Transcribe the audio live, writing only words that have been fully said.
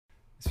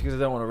It's because I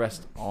don't want to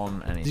rest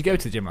on anything. Did you go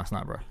to the gym last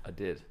night, bro? I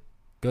did.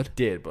 Good?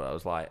 Did, but I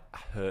was like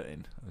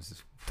hurting. I was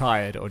just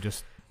Tired or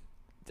just...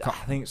 I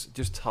think it's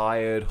just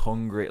tired,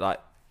 hungry. Like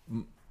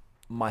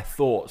my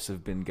thoughts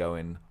have been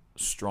going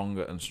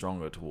stronger and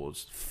stronger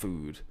towards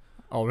food.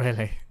 Oh,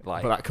 really?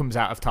 Like, but that comes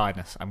out of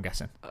tiredness, I'm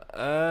guessing.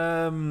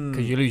 Because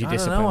you lose your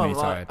discipline when you're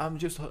tired.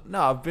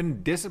 I've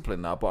been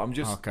disciplined now, but I'm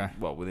just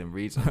well within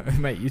reason.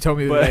 Mate, you told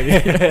me the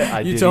other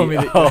day. You told me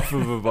that half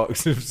of a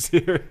box of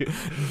cereal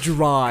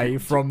dry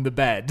from the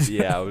bed.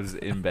 Yeah, I was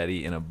in bed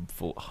eating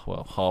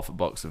half a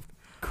box of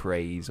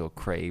Craves,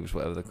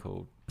 whatever they're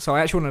called. So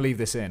I actually want to leave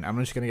this in. I'm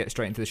just going to get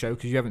straight into the show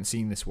because you haven't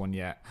seen this one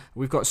yet.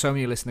 We've got so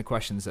many listener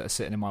questions that are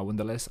sitting in my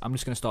wonder list. I'm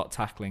just going to start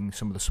tackling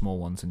some of the small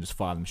ones and just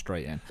fire them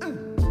straight in.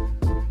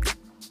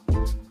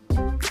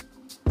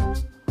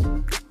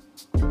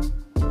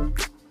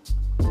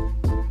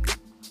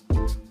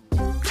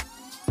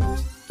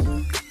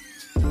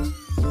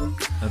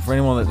 And for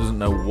anyone that doesn't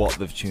know what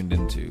they've tuned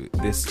into,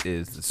 this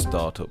is the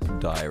Startup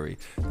Diary.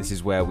 This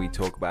is where we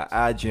talk about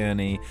our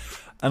journey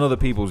and other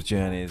people's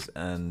journeys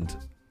and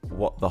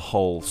what the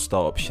whole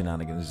startup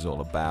shenanigans is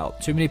all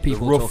about. Too many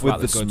people the rough talk with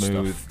about the good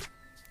smooth. stuff.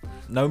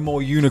 No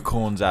more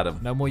unicorns, Adam.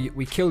 No more.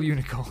 We kill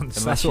unicorns.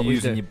 Unless That's you're what we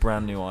using do. your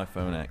brand new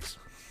iPhone X.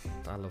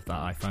 I love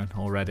that iPhone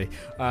already.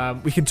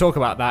 We can talk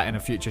about that in a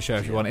future show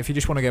if you want. If you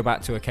just want to go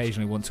back to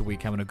occasionally once a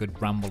week having a good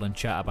ramble and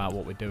chat about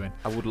what we're doing.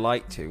 I would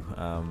like to.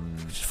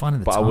 Just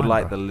finding the but time, I would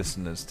like bro. the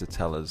listeners to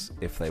tell us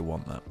if they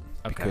want that.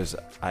 Okay. Because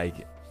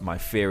my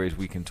fear is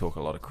we can talk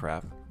a lot of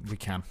crap. We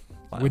can.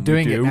 Like, We're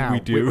doing it now. We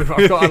do.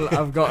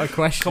 I've got a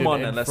question. Come on,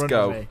 in then let's front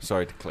go. of me.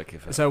 Sorry to click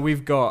it. So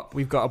we've got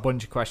a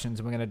bunch of questions,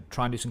 and we're going to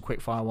try and do some quick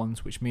fire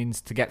ones, which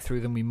means to get through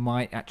them, we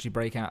might actually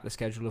break out the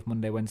schedule of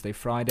Monday, Wednesday,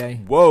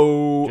 Friday.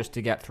 Whoa! Just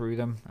to get through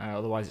them.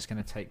 Otherwise, it's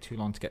going to take too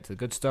long to get to the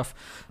good stuff.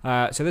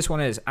 So this one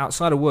is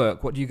outside of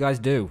work. What do you guys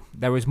do?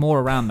 There is more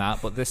around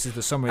that, but this is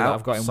the summary that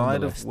I've got in one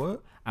outside list. of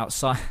work.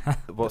 Outside.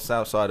 What's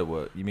outside of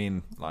work? You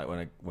mean like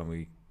when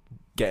we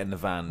get in the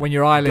van, when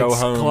your eyelids go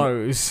home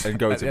close and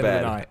go at to the end of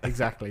bed? the night.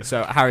 Exactly.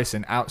 So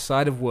Harrison,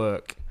 outside of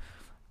work,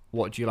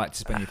 what do you like to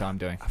spend your time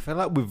doing? I feel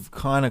like we've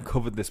kind of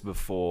covered this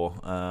before.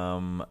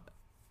 My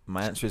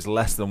answer is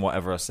less than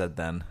whatever I said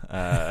then.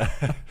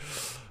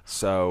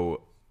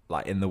 So,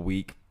 like in the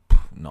week,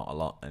 not a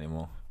lot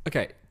anymore.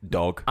 Okay.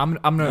 Dog. I'm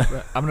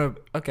gonna.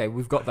 Okay,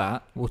 we've got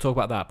that. We'll talk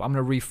about that. But I'm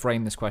gonna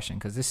reframe this question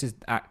because this is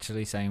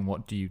actually saying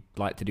what do you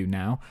like to do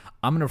now.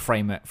 I'm gonna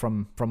frame it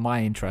from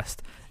my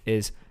interest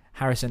is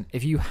Harrison.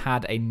 If you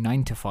had a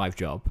 9-to-5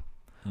 job,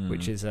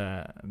 which is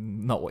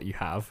not what you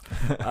have,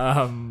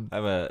 I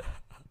have a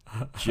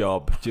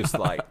job, just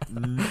like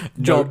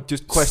job,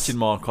 just question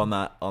mark on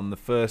that on the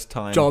first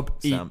time job,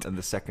 stamp eat, and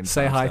the second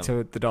say time hi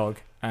stamp. to the dog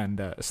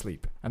and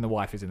sleep, and the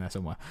wife is in there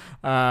somewhere.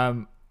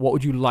 What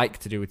would you like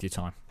to do with your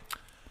time?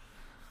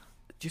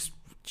 Just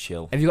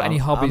chill. Have you got any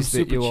hobbies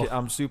that you're...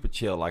 I'm super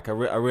chill. Like I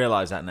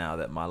realize that now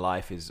that my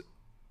life is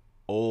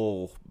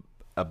all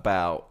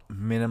about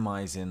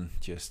minimizing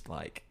just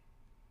like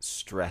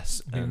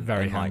stress and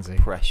very like handsy.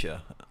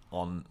 pressure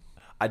on.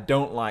 I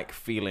don't like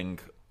feeling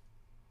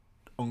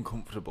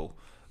uncomfortable.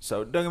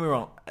 So don't get me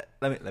wrong.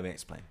 Let me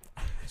explain.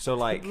 So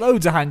like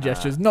loads of hand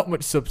gestures, not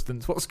much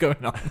substance. What's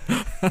going on?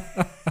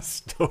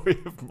 Story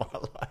of my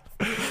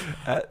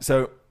life.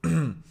 So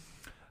a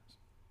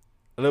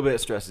little bit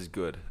of stress is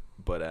good,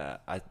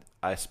 but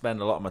I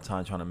spend a lot of my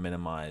time trying to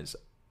minimize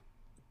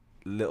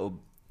little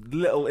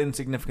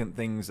insignificant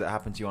things that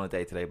happen to you on a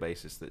day-to-day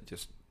basis that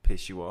just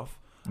piss you off.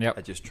 Yep.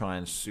 I just try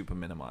and super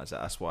minimize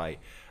that. That's why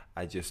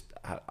I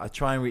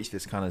try and reach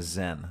this kind of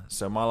zen.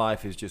 So my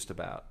life is just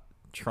about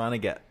trying to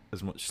get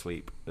as much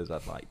sleep as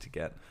I'd like to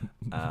get.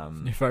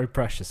 You're very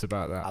precious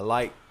about that. I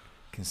like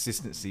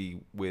consistency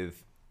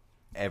with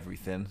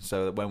everything,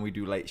 so that when we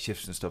do late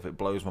shifts and stuff, it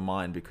blows my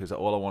mind because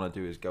all I want to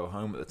do is go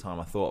home at the time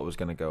I thought I was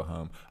going to go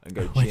home and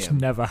go gym, which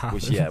never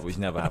happens. Which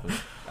never happens.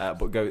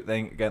 But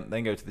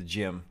then go to the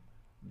gym.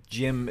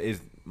 Gym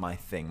is my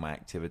thing, my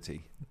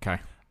activity.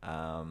 Okay.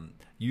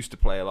 Used to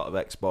play a lot of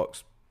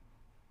Xbox.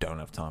 Don't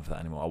have time for that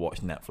anymore. I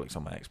watch Netflix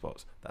on my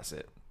Xbox. That's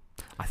it.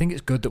 I think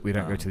it's good that we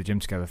don't go to the gym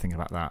together thinking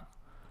about that.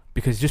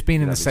 Because just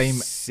being in the same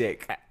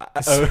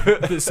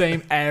the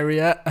same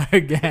area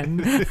again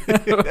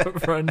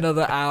for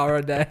another hour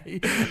a day.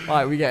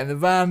 Like we get in the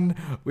van,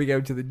 we go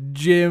to the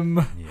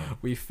gym,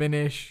 we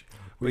finish,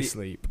 we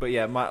sleep. But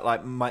yeah,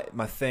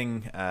 my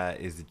thing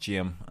is the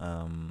gym.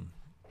 And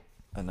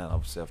then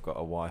obviously I've got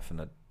a wife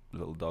and a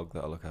little dog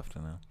that I look after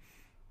now.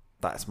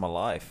 That's my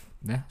life.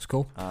 Yeah, it's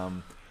cool.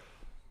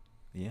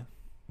 Yeah.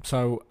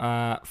 So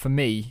for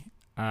me,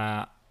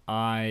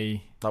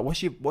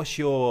 what's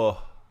your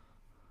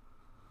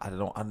I don't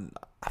know.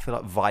 I feel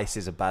like vice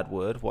is a bad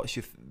word. What's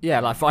your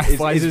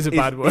vice is a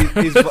bad word.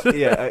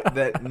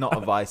 Not a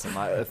vice.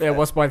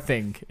 What's my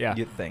thing? Yeah,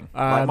 your thing.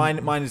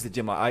 Mine is the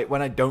gym.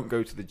 When I don't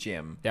go to the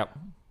gym,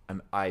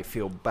 I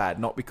feel bad.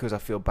 Not because I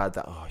feel bad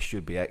that I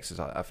should be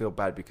exercising. I feel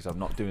bad because I'm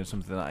not doing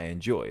something that I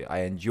enjoy. I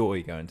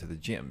enjoy going to the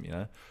gym. You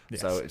know.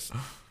 Yes. So it's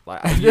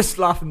Like, I'm just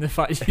laughing the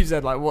fact you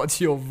said like, "What's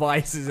your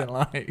vices in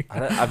life?"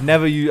 I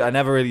never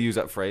really used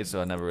that phrase,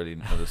 so I never really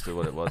understood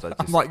what it was.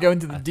 I'm like going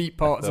to the deep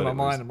parts of my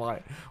mind. I'm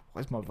like,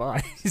 "What's my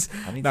vice?"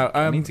 I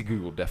need to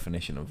Google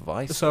definition of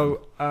vice.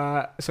 So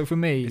for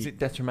me, is it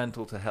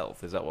detrimental to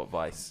health? Is that what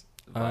vices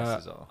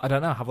are? I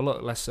don't know. Have a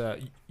look. Let's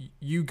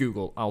you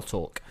Google. I'll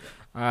talk.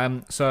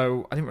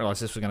 So I didn't realise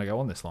this was going to go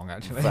on this long,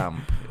 actually.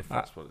 Vamp, if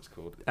that's what it's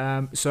called.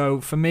 So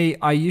for me,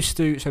 I used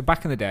to. So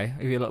back in the day,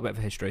 I'll give you a little bit of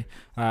history.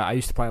 I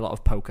used to play a lot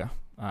of poker.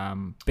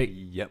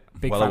 Big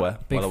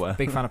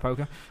fan of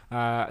poker.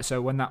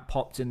 So when that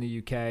popped in the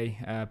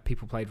UK,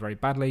 people played very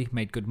badly,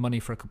 made good money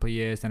for a couple of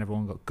years. Then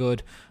everyone got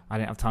good. I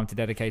didn't have time to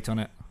dedicate on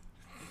it.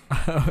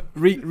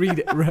 read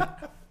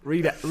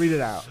it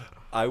out.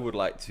 I would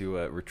like to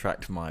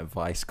retract my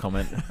vice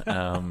comment.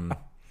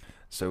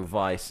 So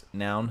vice,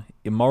 noun,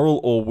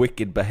 immoral or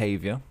wicked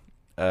behaviour,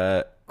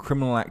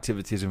 criminal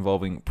activities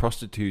involving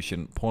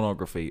prostitution,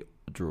 pornography,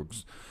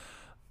 drugs,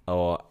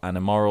 or an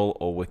immoral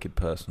or wicked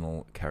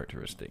personal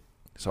characteristic.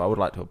 So I would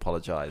like to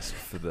apologise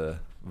for the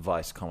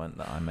vice comment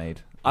that I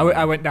made.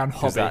 I went down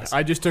hobby.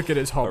 I just took it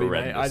as hobby,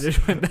 mate. I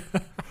just went...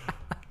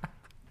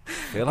 I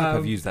feel like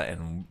I've used that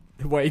in...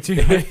 way too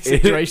many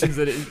situations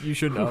that you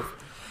shouldn't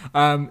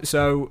have.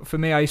 So for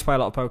me, I used to play a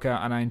lot of poker,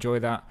 and I enjoy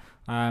that.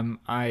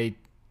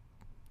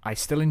 I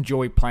still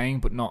enjoy playing,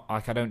 but not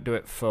like I don't do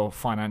it for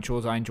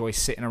financials. I enjoy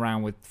sitting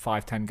around with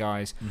 5-10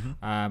 guys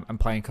and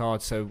playing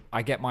cards. So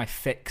I get my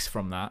fix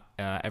from that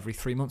every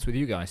 3 months with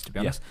you guys, to be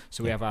honest.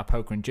 So we have our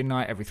poker and gin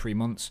night every 3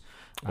 months.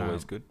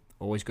 Always good.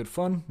 Always good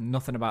fun.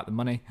 Nothing about the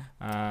money.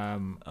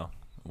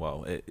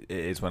 Well, it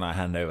is when I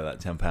hand over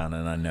that £10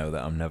 and I know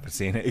that I'm never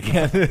seeing it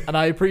again. And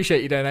I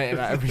appreciate you donating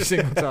that every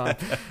single time.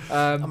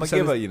 I'm a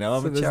giver, you know.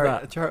 I'm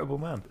a charitable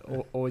man.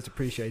 Always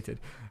appreciated.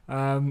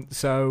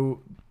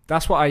 So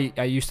that's what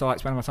I used to like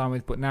spending my time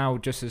with. But now,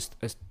 just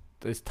as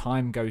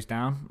time goes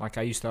down, like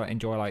I used to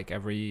enjoy like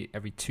every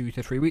 2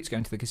 to 3 weeks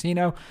going to the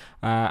casino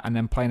and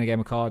then playing a game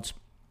of cards,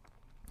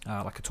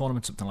 like a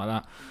tournament, something like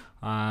that.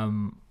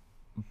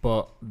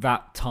 But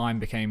that time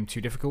became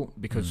too difficult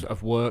because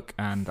of work,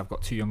 and I've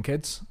got 2 young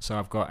kids. So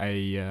I've got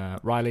a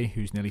Riley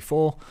who's nearly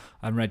 4,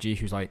 and Reggie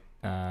who's like.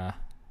 I'm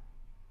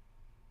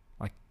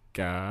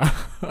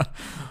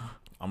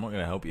not going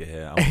to help you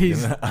here.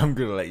 I'm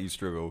going to let you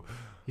struggle.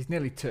 He's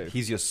nearly 2.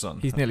 He's your son.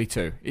 He's nearly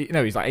 2.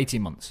 No, he's like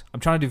 18 months. I'm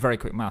trying to do very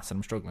quick maths and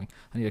I'm struggling.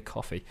 I need a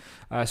coffee.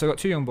 So I've got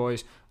 2 young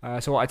boys.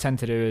 So what I tend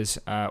to do is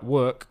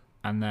work,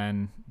 and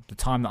then the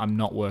time that I'm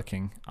not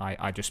working,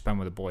 I just spend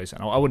with the boys.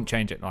 And I wouldn't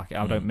change it. Like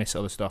I don't miss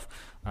other stuff.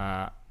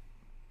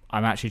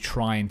 I'm actually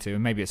trying to,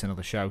 and maybe it's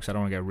another show because I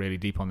don't want to go really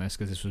deep on this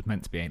because this was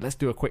meant to be, let's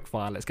do a quick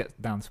fire, let's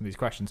get down to some of these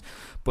questions.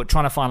 But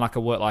trying to find like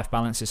a work-life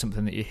balance is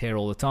something that you hear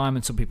all the time,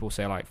 and some people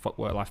say like, fuck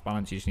work-life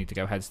balance, you just need to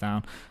go heads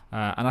down.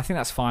 And I think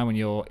that's fine when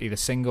you're either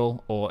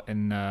single or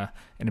in a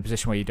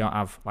position where you don't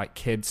have like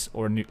kids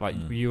or a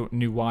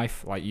new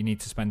wife. Like you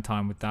need to spend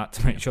time with that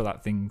to make sure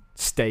that thing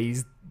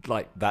stays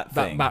like that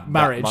thing,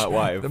 marriage, my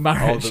wife. the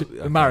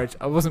marriage.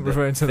 I wasn't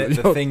referring to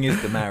the thing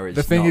is the marriage.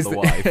 The thing not is the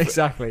wife.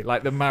 Exactly,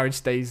 like the marriage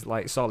stays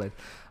like solid.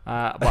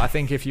 But I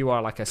think if you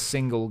are like a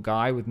single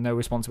guy with no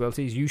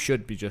responsibilities, you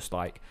should be just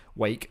like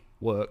wake,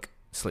 work,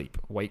 sleep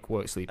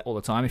all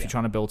the time if you're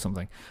trying to build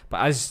something.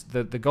 But as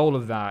the goal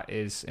of that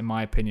is, in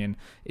my opinion,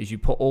 is you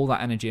put all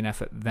that energy and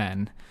effort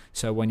then.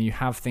 So when you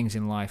have things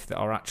in life that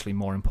are actually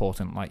more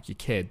important, like your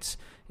kids,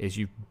 is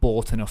you've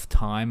bought enough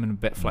time and a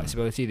bit of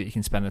flexibility that you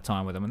can spend the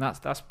time with them. And that's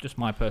just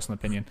my personal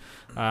opinion.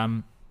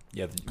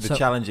 The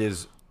challenge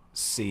is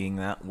seeing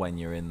that when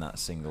you're in that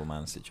single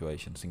man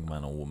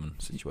or woman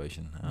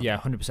situation.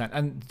 100%.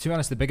 And to be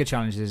honest, the bigger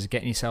challenge is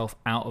getting yourself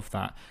out of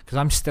that, because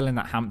I'm still in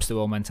that hamster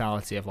wheel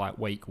mentality of like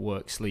wake,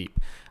 work,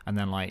 sleep, and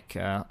then like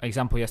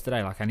example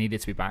yesterday, like I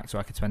needed to be back so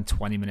I could spend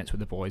 20 minutes with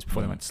the boys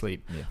before they went to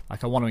sleep.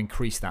 Like I want to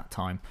increase that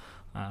time,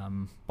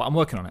 but I'm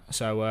working on it.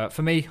 So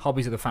for me,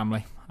 hobbies are the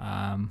family.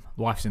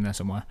 Wife's in there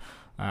somewhere.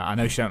 I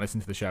know she don't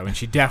listen to the show, and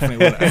she definitely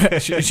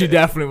wouldn't, she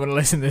definitely wouldn't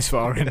listen this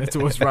far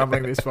into us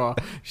rambling this far.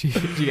 She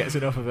gets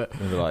enough of it.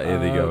 They're like, here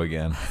they go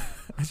again.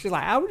 She's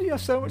like, how do you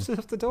have so much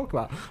stuff to talk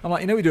about? I'm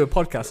like, we do a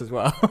podcast as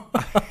well.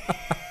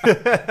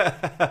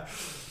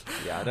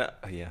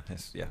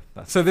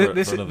 So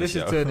this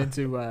has turned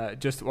into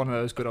just one of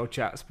those good old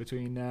chats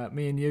between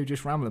me and you,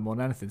 just rambling more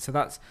than anything. So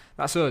that's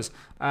us.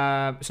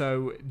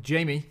 So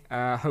Jamie,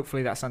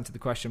 hopefully that's answered the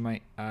question,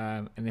 mate.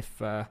 And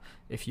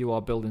if you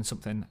are building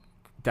something,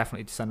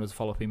 definitely send us a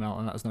follow-up email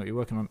and let us know what you're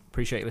working on.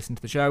 Appreciate you listening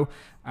to the show.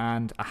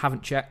 And I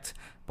haven't checked,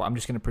 but I'm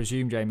just going to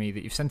presume, Jamie,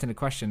 that you've sent in a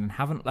question and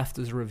haven't left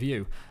us a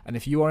review. And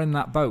if you are in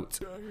that boat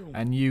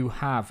and you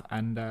have,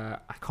 and I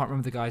can't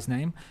remember the guy's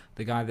name,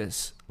 the guy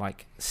that's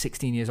like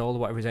 16 years old or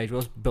whatever his age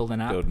was, building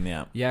the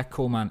app. Yeah,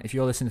 cool, man. If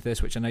you're listening to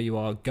this, which I know you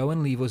are, go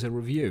and leave us a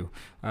review.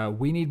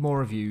 We need more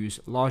reviews,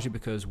 largely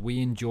because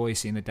we enjoy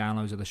seeing the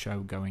downloads of the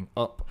show going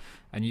up,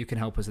 and you can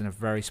help us in a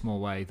very small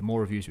way. The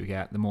more reviews we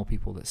get, the more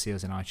people that see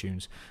us in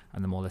iTunes,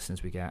 and the more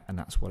listeners we get, and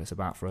that's what it's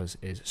about for us,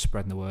 is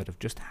spreading the word of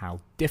just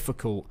how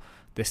difficult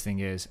this thing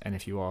is. And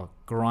if you are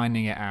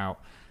grinding it out,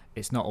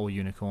 it's not all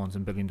unicorns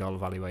and $1 billion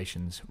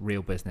valuations.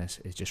 Real business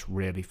is just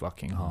really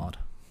fucking hard.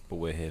 But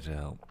we're here to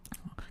help.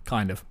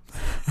 Kind of.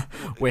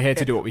 We're here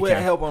to do what we can.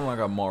 We're help on like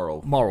a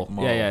moral.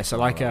 Yeah. So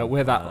like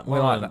we're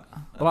like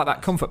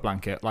that comfort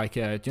blanket. Like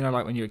do you know,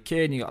 like when you're a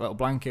kid and you got a little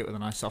blanket with a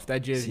nice soft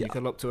edges and you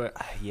cuddle up to it.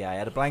 Yeah, I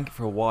had a blanket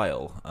for a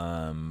while,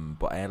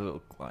 but I had a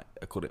little, like,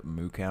 I called it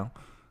moo cow.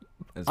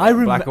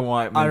 Black and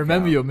white. I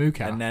remember your moo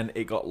cow. And then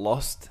it got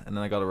lost, and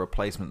then I got a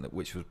replacement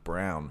which was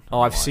brown.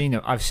 Oh, I've seen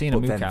a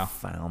moo cow. Then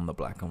found the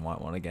black and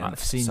white one again.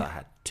 So I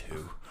had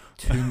two.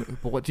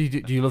 But what do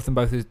you love them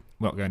both? We're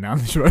not going down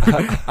this road.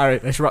 All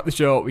right, let's wrap the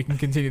show up. We can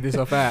continue this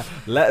off air.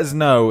 Let us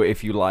know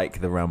if you like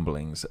the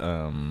ramblings.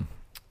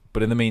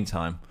 But in the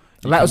meantime,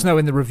 let us know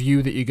in the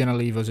review that you're going to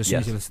leave us as soon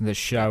as you listen to this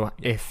show.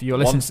 If you're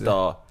listening, 1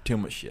 star, too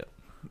much shit.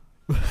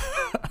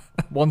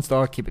 1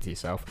 star, keep it to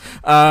yourself.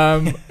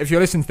 If you're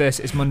listening to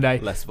this, it's Monday.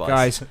 Less advice.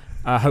 Guys,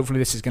 hopefully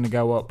this is going to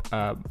go up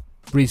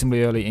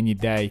reasonably early in your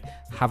day.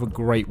 Have a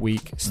great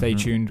week. Stay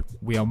tuned.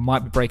 We might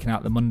be breaking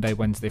out the Monday,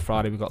 Wednesday,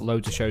 Friday. We've got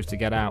loads of shows to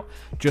get out.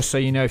 Just so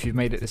you know, if you've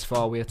made it this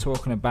far, we are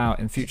talking about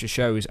in future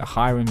shows a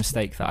hiring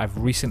mistake that I've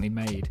recently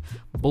made.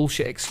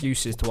 Bullshit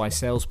excuses to why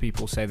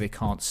salespeople say they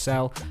can't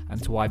sell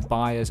and to why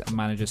buyers and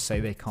managers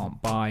say they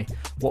can't buy.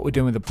 What we're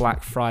doing with the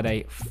Black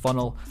Friday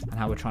funnel and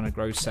how we're trying to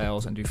grow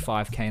sales and do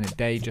 5K in a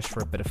day just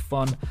for a bit of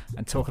fun,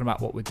 and talking about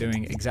what we're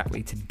doing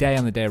exactly today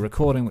on the day of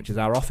recording, which is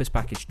our office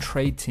package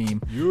trade team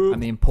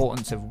and the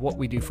importance of what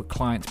we do for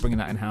clients,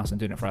 bringing that in-house and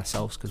doing it for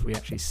ourselves because we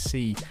actually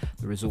see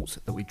the results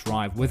that we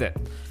drive with it.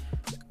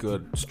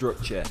 Good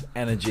structure,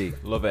 energy,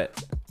 love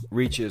it.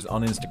 Reach us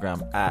on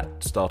Instagram at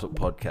Startup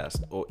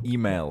Podcast or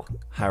email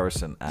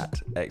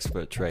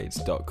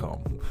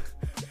harrison@experttrades.com.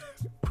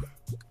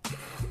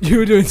 You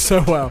were doing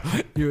so well.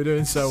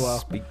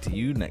 Speak to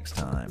you next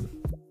time.